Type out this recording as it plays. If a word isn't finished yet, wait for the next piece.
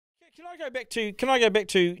Can I go back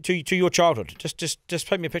to to your childhood? Just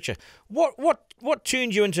paint me a picture. What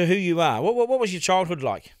tuned you into who you are? What was your childhood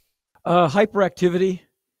like? Hyperactivity,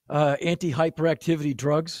 anti-hyperactivity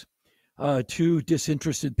drugs, two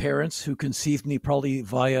disinterested parents who conceived me probably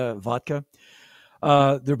via vodka.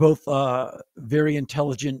 They're both very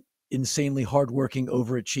intelligent, insanely hardworking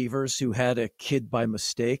overachievers who had a kid by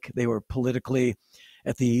mistake. They were politically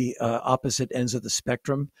at the opposite ends of the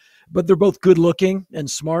spectrum, but they're both good looking and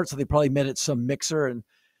smart. So they probably met at some mixer, and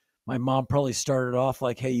my mom probably started off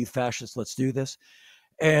like, "Hey, you fascists, let's do this."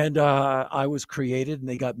 And I was created, and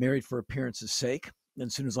they got married for appearance's sake. And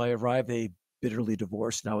as soon as I arrived, they bitterly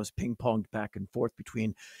divorced, and I was ping ponged back and forth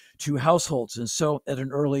between two households. And so at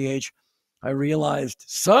an early age, I realized,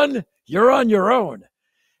 son, you're on your own.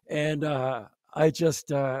 And I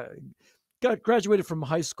just got graduated from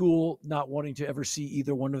high school, not wanting to ever see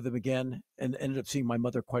either one of them again, and ended up seeing my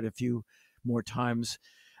mother quite a few more times.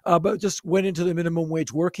 But just went into the minimum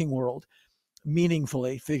wage working world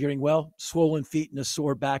meaningfully, figuring, well, swollen feet and a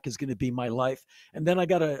sore back is going to be my life. And then I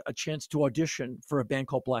got a chance to audition for a band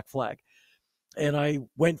called Black Flag. And I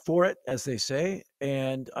went for it, as they say,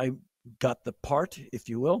 and I got the part, if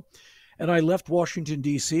you will. And I left Washington,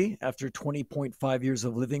 D.C. after 20.5 years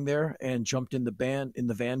of living there and jumped in the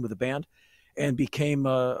van with a band and became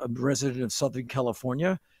a resident of Southern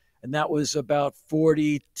California. And that was about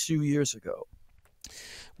 42 years ago.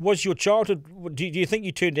 Was your childhood? Do you think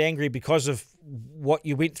you turned angry because of what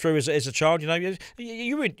you went through as a child? You know,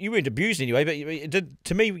 you weren't abused anyway, but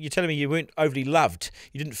to me, you're telling me you weren't overly loved.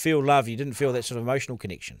 You didn't feel love. You didn't feel that sort of emotional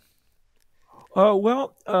connection. I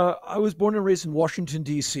was born and raised in Washington,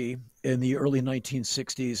 D.C. in the early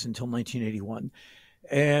 1960s until 1981.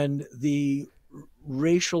 And the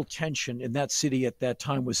racial tension in that city at that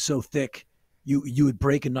time was so thick, you would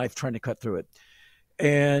break a knife trying to cut through it.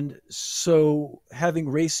 And so having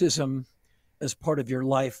racism as part of your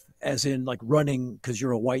life, as in like running because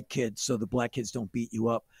you're a white kid so the black kids don't beat you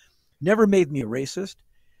up, never made me a racist,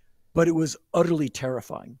 but it was utterly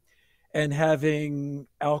terrifying. And having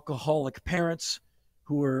alcoholic parents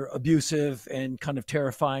who were abusive and kind of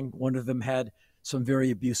terrifying. One of them had some very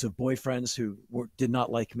abusive boyfriends who did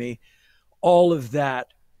not like me. All of that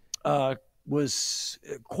was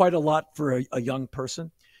quite a lot for a young person.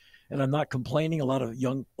 And I'm not complaining. A lot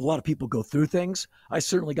of people go through things. I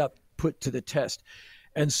certainly got put to the test.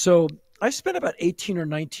 And so I spent about 18 or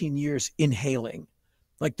 19 years inhaling,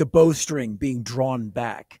 like the bowstring being drawn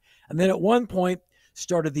back. And then at one point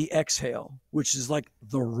started the exhale, which is like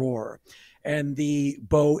the roar. And the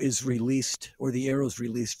bow is released, or the arrow is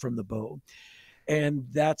released from the bow. And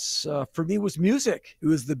that's, for me, was music. It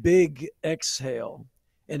was the big exhale.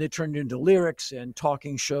 And it turned into lyrics and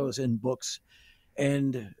talking shows and books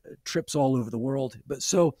and trips all over the world. But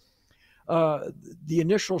so the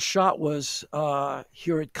initial shot was,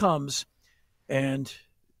 here it comes. And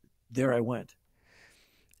there I went.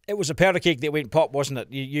 It was a powder keg that went pop, wasn't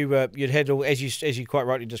it? You'd had all, as you quite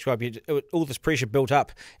rightly described, all this pressure built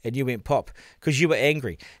up, and you went pop because you were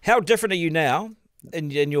angry. How different are you now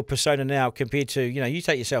in your persona now compared to, you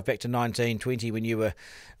take yourself back to 19, 20 when you were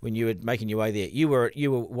making your way there. You were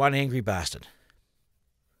one angry bastard.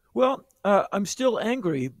 Well, I'm still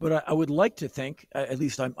angry, but I would like to think, at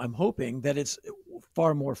least I'm hoping, that it's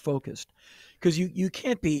far more focused, because you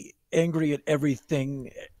can't be angry at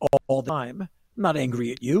everything all the time. I'm not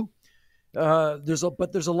angry at you. But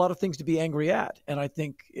there's a lot of things to be angry at, and I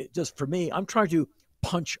think just for me, I'm trying to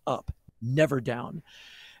punch up, never down,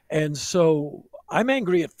 and so I'm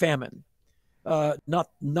angry at famine,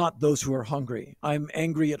 not those who are hungry. I'm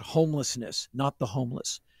angry at homelessness, not the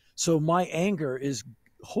homeless. So my anger is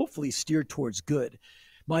hopefully steered towards good.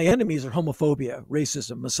 My enemies are homophobia,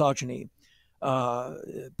 racism, misogyny,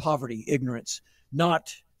 poverty, ignorance,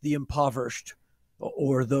 not the impoverished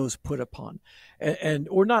or those put upon, and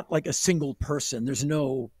or not like a single person. There's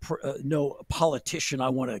no politician I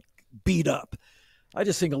want to beat up. I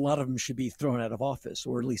just think a lot of them should be thrown out of office,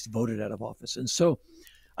 or at least voted out of office. And so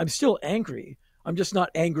I'm still angry. I'm just not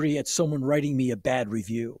angry at someone writing me a bad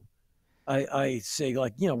review. I say,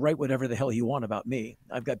 like, write whatever the hell you want about me.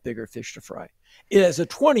 I've got bigger fish to fry. As a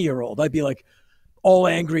 20-year-old, I'd be like all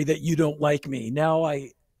angry that you don't like me. Now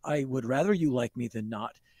I would rather you like me than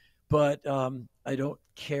not. But I don't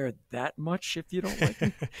care that much if you don't like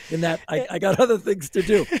me. In that, I got other things to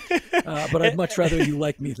do. But I'd much rather you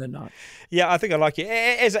like me than not. Yeah, I think I like you.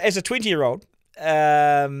 As a 20-year-old or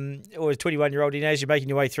a 21-year-old, as you're making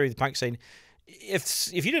your way through the punk scene,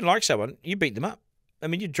 if you didn't like someone, you beat them up. I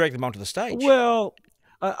mean, you drag them onto the stage. Well,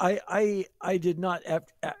 I did not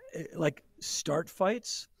like start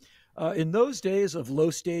fights. In those days of low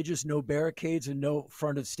stages, no barricades, and no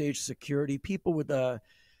front of stage security, people would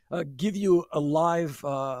give you a live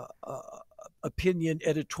opinion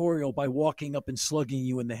editorial by walking up and slugging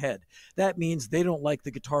you in the head. That means they don't like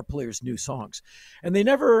the guitar player's new songs, and they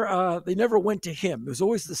never went to him. It was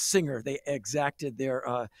always the singer they exacted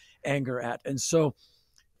their anger at, and so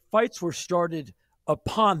fights were started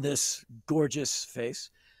upon this gorgeous face.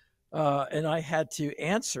 And I had to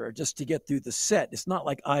answer just to get through the set. It's not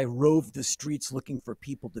like I roved the streets looking for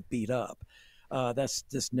people to beat up. That's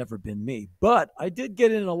just never been me. But I did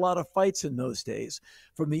get in a lot of fights in those days,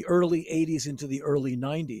 from the early 80s into the early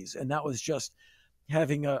 90s. And that was just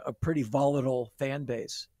having a pretty volatile fan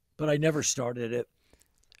base. But I never started it.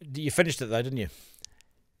 You finished it though, didn't you?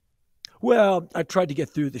 Well, I tried to get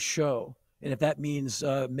through the show. And if that means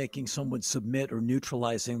making someone submit or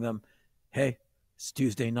neutralizing them, hey, it's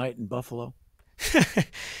Tuesday night in Buffalo.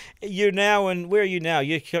 You're now, and where are you now?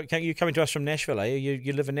 You coming to us from Nashville, are you?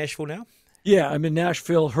 You live in Nashville now? Yeah, I'm in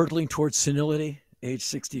Nashville, hurtling towards senility, age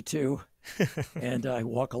 62, and I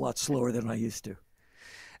walk a lot slower than I used to.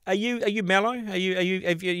 Are you mellow?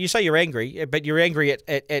 You say you're angry, but you're angry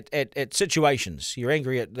at situations. You're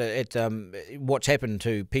angry at what's happened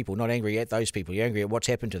to people, not angry at those people. You're angry at what's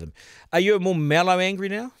happened to them. Are you a more mellow angry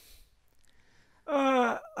now?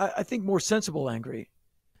 I think more sensible angry,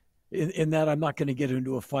 in that I'm not going to get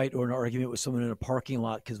into a fight or an argument with someone in a parking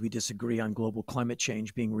lot because we disagree on global climate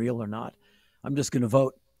change being real or not. I'm just going to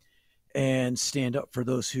vote and stand up for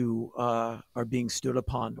those who are being stood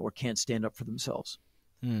upon or can't stand up for themselves.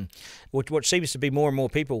 What seems to be more and more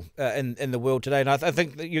people in the world today, and I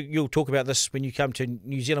think that you'll talk about this when you come to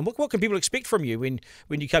New Zealand. What can people expect from you when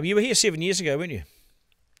you come? You were here 7 years ago, weren't you?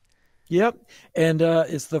 Yep, and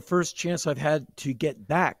it's the first chance I've had to get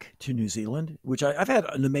back to New Zealand, which I've had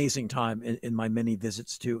an amazing time in my many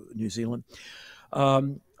visits to New Zealand.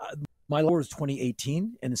 My tour was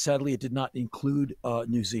 2018, and sadly it did not include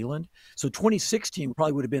New Zealand. So 2016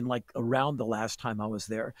 probably would have been like around the last time I was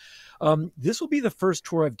there. This will be the first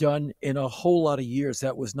tour I've done in a whole lot of years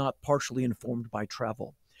that was not partially informed by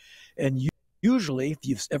travel. And usually, if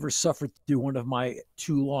you've ever suffered through one of my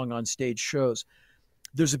too long on stage shows,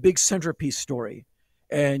 there's a big centerpiece story,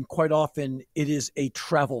 and quite often it is a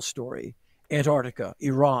travel story. Antarctica,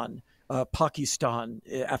 Iran, Pakistan,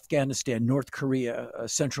 Afghanistan, North Korea,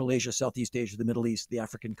 Central Asia, Southeast Asia, the Middle East, the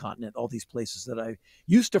African continent, all these places that I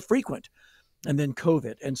used to frequent, and then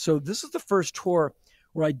COVID. And so this is the first tour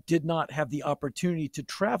where I did not have the opportunity to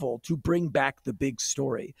travel to bring back the big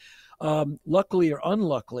story. Luckily or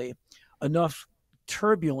unluckily, enough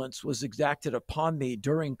turbulence was exacted upon me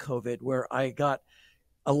during COVID where I got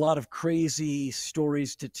a lot of crazy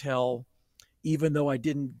stories to tell, even though I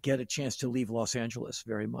didn't get a chance to leave Los Angeles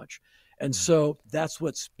very much. And so that's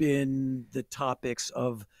what's been the topics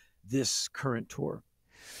of this current tour.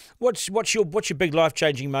 What's your big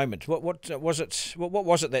life-changing moment? What was it? What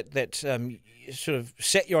was it that sort of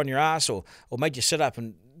set you on your ass or made you sit up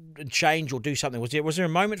and change or do something? Was there a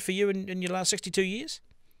moment for you in your last 62 years?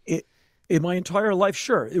 In my entire life,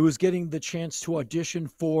 sure. It was getting the chance to audition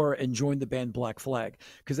for and join the band Black Flag,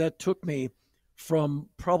 because that took me from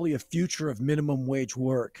probably a future of minimum wage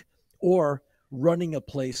work or running a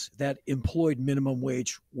place that employed minimum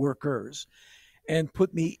wage workers and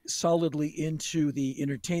put me solidly into the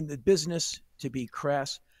entertainment business, to be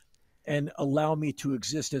crass, and allow me to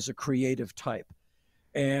exist as a creative type.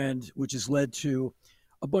 And which has led to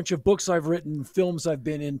a bunch of books I've written, films I've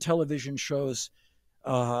been in, television shows,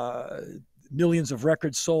 millions of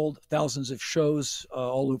records sold, thousands of shows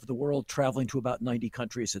all over the world, traveling to about 90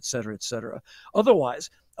 countries, et cetera, et cetera. Otherwise,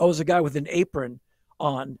 I was a guy with an apron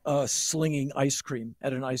on slinging ice cream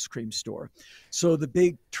at an ice cream store. So the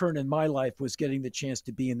big turn in my life was getting the chance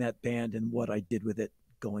to be in that band and what I did with it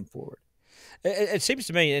going forward. It seems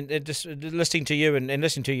to me, and just listening to you and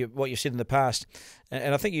listening to what you've said in the past,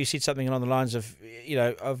 and I think you said something along the lines of,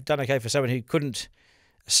 I've done okay for someone who couldn't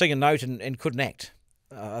sing a note and couldn't act.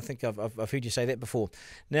 I think I've heard you say that before.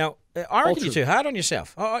 Now, I reckon you're too hard on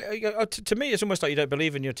yourself. To me, it's almost like you don't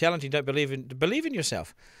believe in your talent. You don't believe in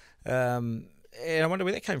yourself. And I wonder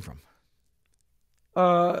where that came from.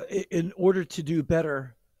 In order to do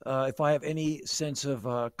better, if I have any sense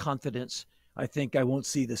of confidence, I think I won't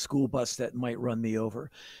see the school bus that might run me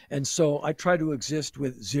over. And so I try to exist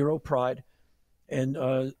with zero pride and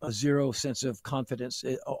a zero sense of confidence.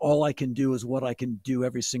 All I can do is what I can do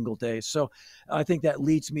every single day. So I think that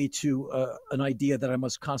leads me to an idea that I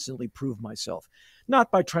must constantly prove myself,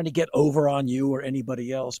 not by trying to get over on you or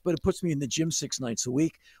anybody else, but it puts me in the gym 6 nights a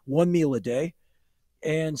week, 1 meal a day,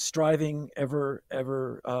 and striving ever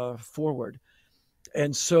forward.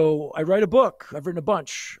 And so I write a book. I've written a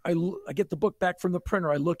bunch. I get the book back from the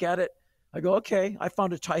printer. I look at it. I go, okay, I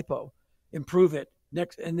found a typo. Improve it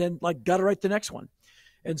next, and then like got to write the next one.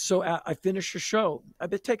 And so I finish the show. I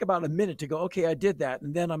take about a minute to go, okay, I did that,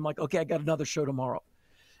 and then I'm like, okay, I got another show tomorrow.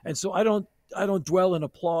 And so I don't dwell in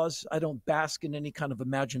applause. I don't bask in any kind of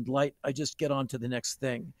imagined light. I just get on to the next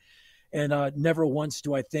thing. And never once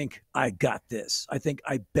do I think I got this. I think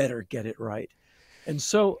I better get it right. And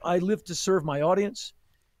so I live to serve my audience,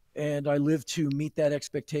 and I live to meet that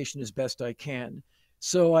expectation as best I can.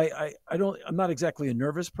 So I'm not exactly a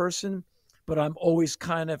nervous person, but I'm always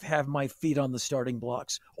kind of have my feet on the starting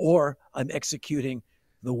blocks, or I'm executing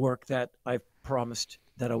the work that I've promised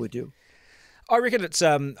that I would do. I reckon it's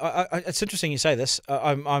interesting you say this.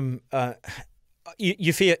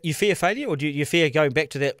 You fear failure, or do you fear going back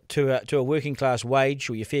to that to a working class wage,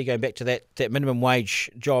 or you fear going back to that minimum wage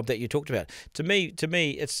job that you talked about? To me,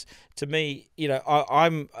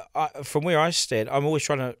 I'm from where I stand, I'm always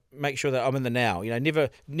trying to make sure that I'm in the now.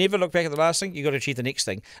 Never look back at the last thing. You got to achieve the next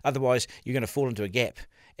thing. Otherwise, you're going to fall into a gap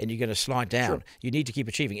and you're going to slide down. Sure. You need to keep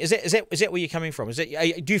achieving. Is that where you're coming from? Do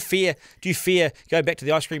you fear going back to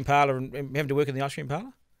the ice cream parlor and having to work in the ice cream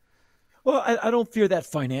parlor? Well, I don't fear that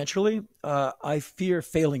financially. I fear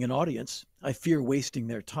failing an audience. I fear wasting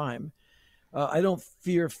their time. I don't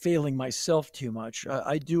fear failing myself too much.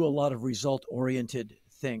 I do a lot of result-oriented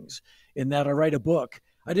things in that I write a book.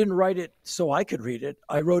 I didn't write it so I could read it.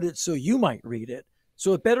 I wrote it so you might read it.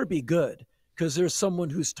 So it better be good because there's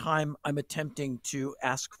someone whose time I'm attempting to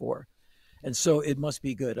ask for. And so it must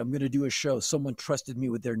be good. I'm going to do a show. Someone trusted me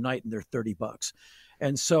with their night and their $30.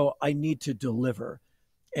 And so I need to deliver.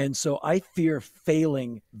 And so I fear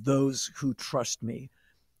failing those who trust me.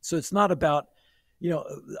 So it's not about,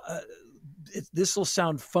 this will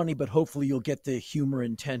sound funny, but hopefully you'll get the humor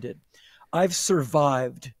intended. I've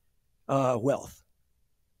survived wealth.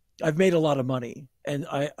 I've made a lot of money, and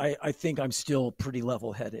I think I'm still pretty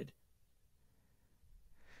level-headed.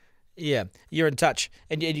 Yeah, you're in touch,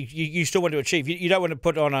 and you still want to achieve. You don't want to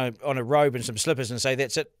put on a robe and some slippers and say,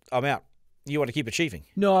 that's it, I'm out. You want to keep achieving.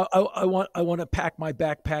 No, I want to pack my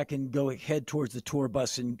backpack and go head towards the tour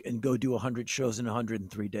bus and go do 100 shows in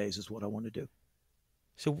 103 days is what I want to do.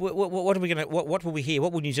 So what are we gonna? What will we hear?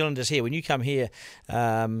 What will New Zealanders hear when you come here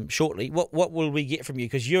shortly? What will we get from you?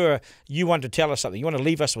 Because you want to tell us something. You want to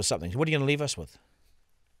leave us with something. What are you going to leave us with?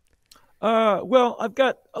 Well, I've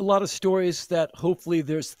got a lot of stories that hopefully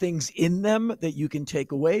there's things in them that you can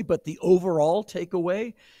take away, but the overall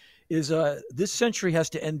takeaway is this century has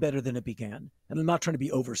to end better than it began. And I'm not trying to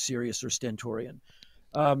be over serious or stentorian.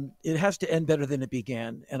 It has to end better than it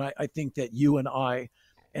began. And I think that you and I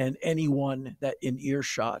and anyone that in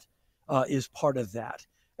earshot is part of that.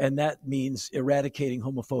 And that means eradicating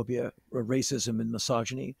homophobia, racism, and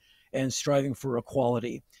misogyny, and striving for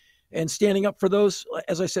equality. And standing up for those,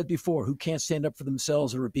 as I said before, who can't stand up for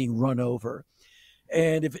themselves or are being run over.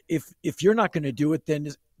 And if you're not going to do it,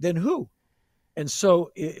 then who? And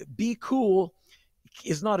so be cool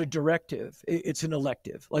is not a directive. It's an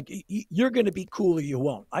elective. Like you're going to be cool or you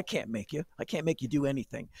won't. I can't make you. I can't make you do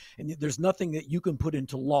anything. And there's nothing that you can put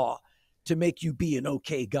into law to make you be an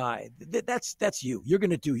okay guy. That's you. You're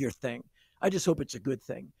going to do your thing. I just hope it's a good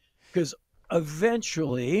thing because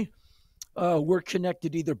eventually we're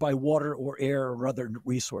connected either by water or air or other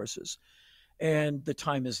resources. And the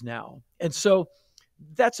time is now. And so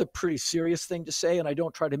that's a pretty serious thing to say, and I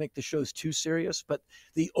don't try to make the shows too serious, but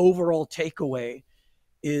the overall takeaway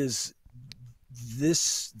is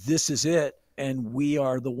this is it, and we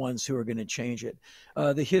are the ones who are going to change it.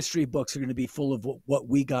 The history books are going to be full of what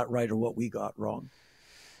we got right or what we got wrong.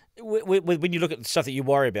 When you look at the stuff that you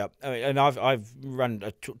worry about, and I've run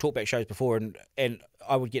talkback shows before, and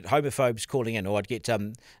I would get homophobes calling in, or I'd get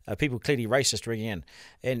people clearly racist ringing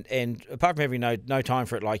in, and apart from having no time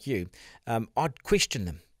for it like you, I'd question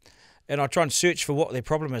them, and I'd try and search for what their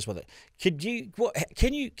problem is with it.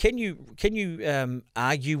 Can you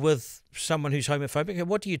argue with someone who's homophobic?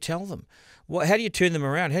 What do you tell them? How do you turn them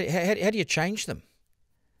around? How do you change them?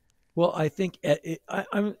 Well, I think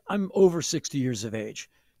I'm over 60 years of age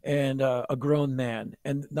and a grown man,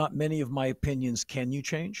 and not many of my opinions can you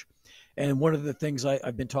change. And one of the things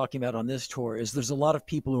I've been talking about on this tour is there's a lot of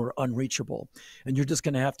people who are unreachable, and you're just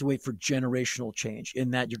going to have to wait for generational change.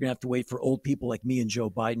 In that, you're going to have to wait for old people like me and Joe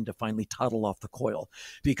Biden to finally toddle off the coil,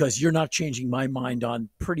 because you're not changing my mind on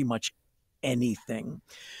pretty much anything.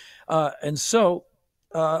 And so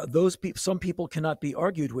those people, some people cannot be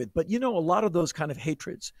argued with. But, a lot of those kind of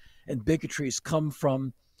hatreds and bigotries come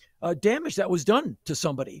from damage that was done to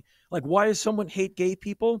somebody. Like, why does someone hate gay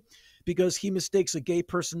people? Because he mistakes a gay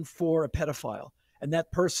person for a pedophile. and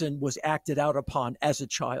that person was acted out upon as a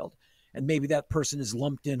child. And maybe that person is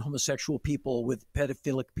lumped in homosexual people with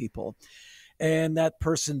pedophilic people. And that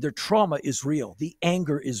person, their trauma is real. The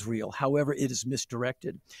anger is real. However, it is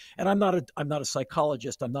misdirected. And I'm not a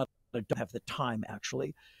psychologist. I don't have the time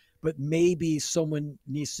actually, but maybe someone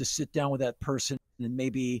needs to sit down with that person and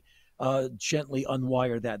maybe gently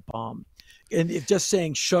unwire that bomb. And if just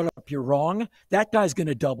saying, shut up, you're wrong, that guy's going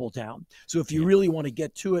to double down. So if you really want to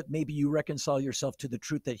get to it, maybe you reconcile yourself to the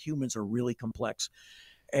truth that humans are really complex.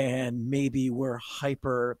 And maybe we're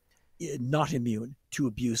not immune to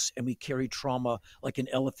abuse, and we carry trauma like an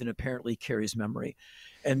elephant apparently carries memory.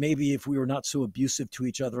 And maybe if we were not so abusive to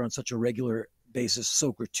each other on such a regular basis,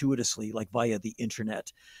 so gratuitously, like via the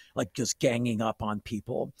internet, like just ganging up on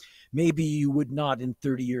people, maybe you would not in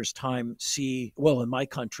 30 years' time see, well, in my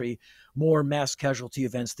country, more mass casualty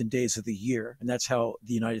events than days of the year. And that's how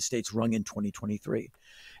the United States rung in 2023.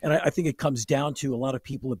 And I think it comes down to a lot of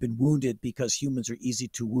people have been wounded because humans are easy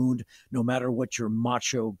to wound no matter what your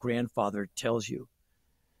macho grandfather tells you.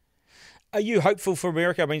 Are you hopeful for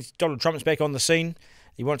America? I mean, Donald Trump's back on the scene.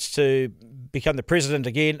 He wants to become the president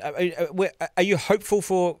again. Are you hopeful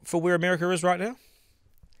for where America is right now?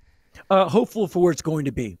 Hopeful for where it's going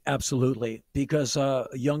to be, absolutely, because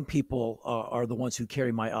young people are the ones who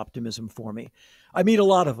carry my optimism for me. I meet a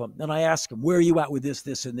lot of them, and I ask them, "Where are you at with this,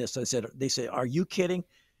 this, and this?" They say, "Are you kidding?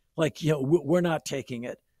 Like, we're not taking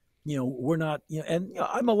it. We're not." And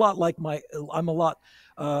I'm a lot like I'm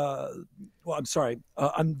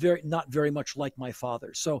not very much like my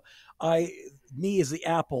father. So me as the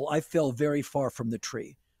apple, I fell very far from the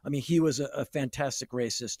tree. I mean, he was a fantastic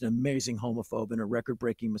racist, an amazing homophobe, and a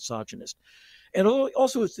record-breaking misogynist. And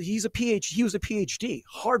also, he was a PhD,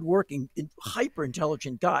 hardworking,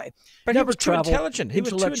 hyper-intelligent guy. But he was too intelligent. He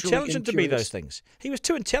was too intelligent to be those things. He was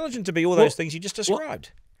too intelligent to be all those things you just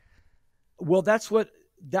described. Well, that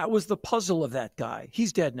was the puzzle of that guy.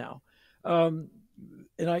 He's dead now.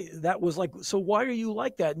 That was like, so why are you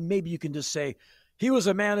like that? And maybe you can just say, he was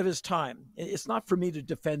a man of his time. It's not for me to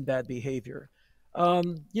defend bad behavior.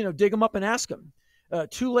 Dig him up and ask him.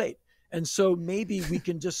 Too late. And so maybe we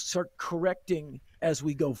can just start correcting as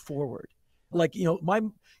we go forward. Like,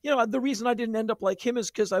 the reason I didn't end up like him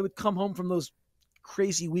is because I would come home from those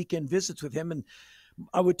crazy weekend visits with him and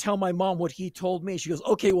I would tell my mom what he told me. She goes,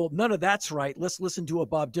 "Okay, well, none of that's right. Let's listen to a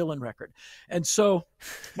Bob Dylan record." And so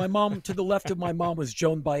my mom, to the left of my mom, was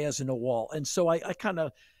Joan Baez in a wall. And so I kind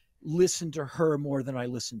of listened to her more than I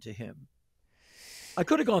listened to him. I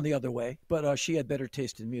could have gone the other way, but she had better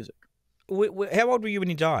taste in music. How old were you when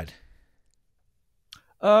he died?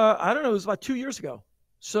 I don't know. It was about 2 years ago.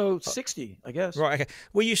 So 60, I guess. Right. Okay.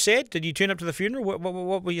 Were you sad? Did you turn up to the funeral?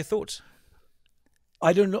 What were your thoughts?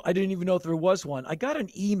 I don't know. I didn't even know if there was one. I got an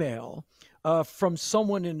email from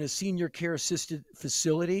someone in a senior care assisted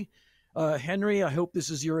facility. Henry, I hope this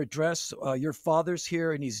is your address. Your father's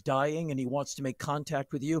here and he's dying and he wants to make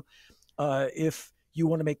contact with you. If you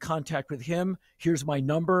want to make contact with him, here's my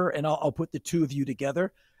number and I'll put the two of you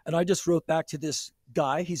together. And I just wrote back to this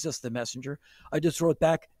guy. He's just the messenger. I just wrote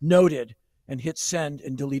back, noted, and hit send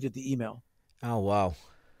and deleted the email. Oh, wow.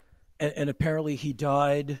 And apparently he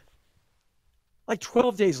died like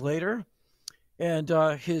 12 days later. And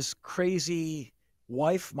his crazy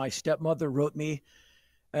wife, my stepmother, wrote me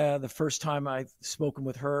the first time I've spoken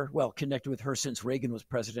with her, connected with her since Reagan was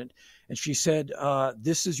president. And she said,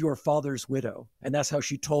 "This is your father's widow." And that's how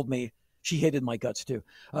she told me. She hated my guts too.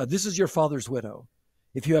 "This is your father's widow.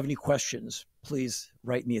 If you have any questions, please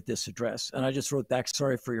write me at this address." And I just wrote back,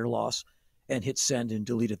 "Sorry for your loss," and hit send and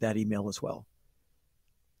deleted that email as well.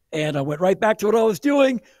 And I went right back to what I was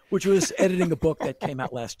doing, which was editing a book that came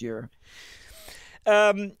out last year.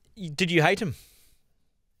 Did you hate him?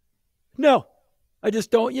 No, I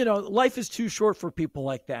just don't. Life is too short for people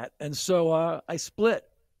like that. And so I split.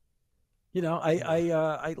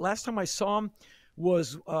 I last time I saw him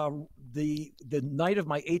was the night of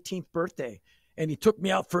my 18th birthday. And he took me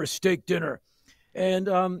out for a steak dinner. And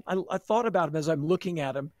I thought about him as I'm looking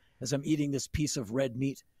at him, as I'm eating this piece of red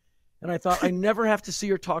meat. And I thought, I never have to see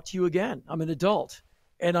or talk to you again. I'm an adult.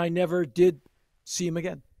 And I never did see him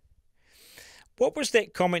again. What was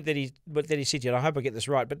that comment that he said to you? I hope I get this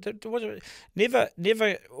right, but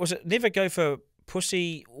was it never go for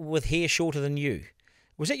pussy with hair shorter than you?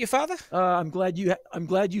 Was that your father? I'm glad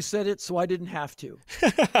you said it, so I didn't have to.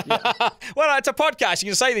 Yeah. Well, it's a podcast. You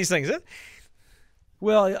can say these things, huh?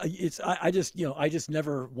 Well, I just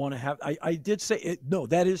never want to have. I did say it. No,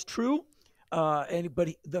 that is true. But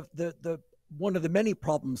the one of the many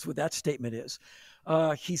problems with that statement is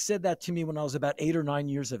he said that to me when I was about 8 or 9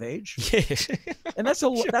 years of age. Yes. And that's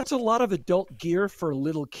a lot of adult gear for a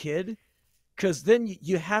little kid, because then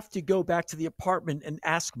you have to go back to the apartment and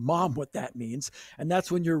ask mom what that means. And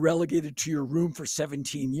that's when you're relegated to your room for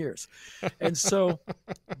 17 years. And so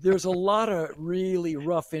there's a lot of really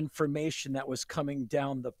rough information that was coming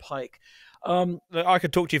down the pike. I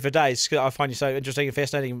could talk to you for days because I find you so interesting and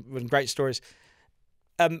fascinating with great stories.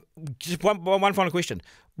 Just one final question: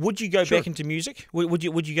 would you go back into music? Would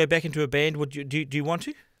you go back into a band? Do you want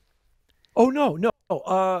to? Oh no.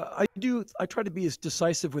 I do. I try to be as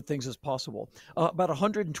decisive with things as possible. About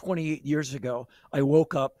 128 years ago, I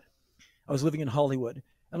woke up. I was living in Hollywood,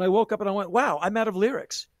 and I woke up and I went, "Wow, I'm out of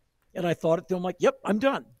lyrics." And I thought it through. I'm like, "Yep, I'm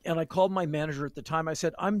done." And I called my manager at the time. I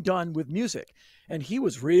said, "I'm done with music," and he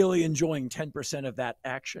was really enjoying 10% of that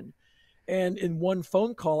action. And in one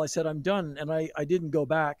phone call, I said, "I'm done," and I didn't go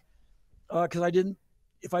back because I didn't.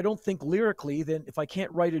 If I don't think lyrically, then if I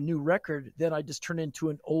can't write a new record, then I just turn into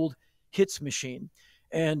an old hits machine.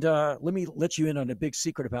 And let me let you in on a big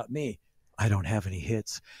secret about me. I don't have any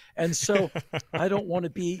hits. And so I don't want to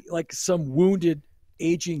be like some wounded,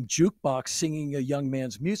 aging jukebox singing a young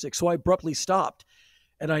man's music. So I abruptly stopped,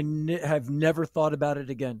 and I have never thought about it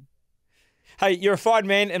again. Hey, you're a fine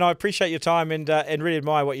man, and I appreciate your time and really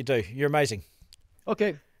admire what you do. You're amazing.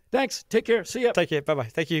 Okay. Thanks. Take care. See ya. Take care. Bye-bye.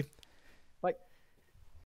 Thank you. Bye.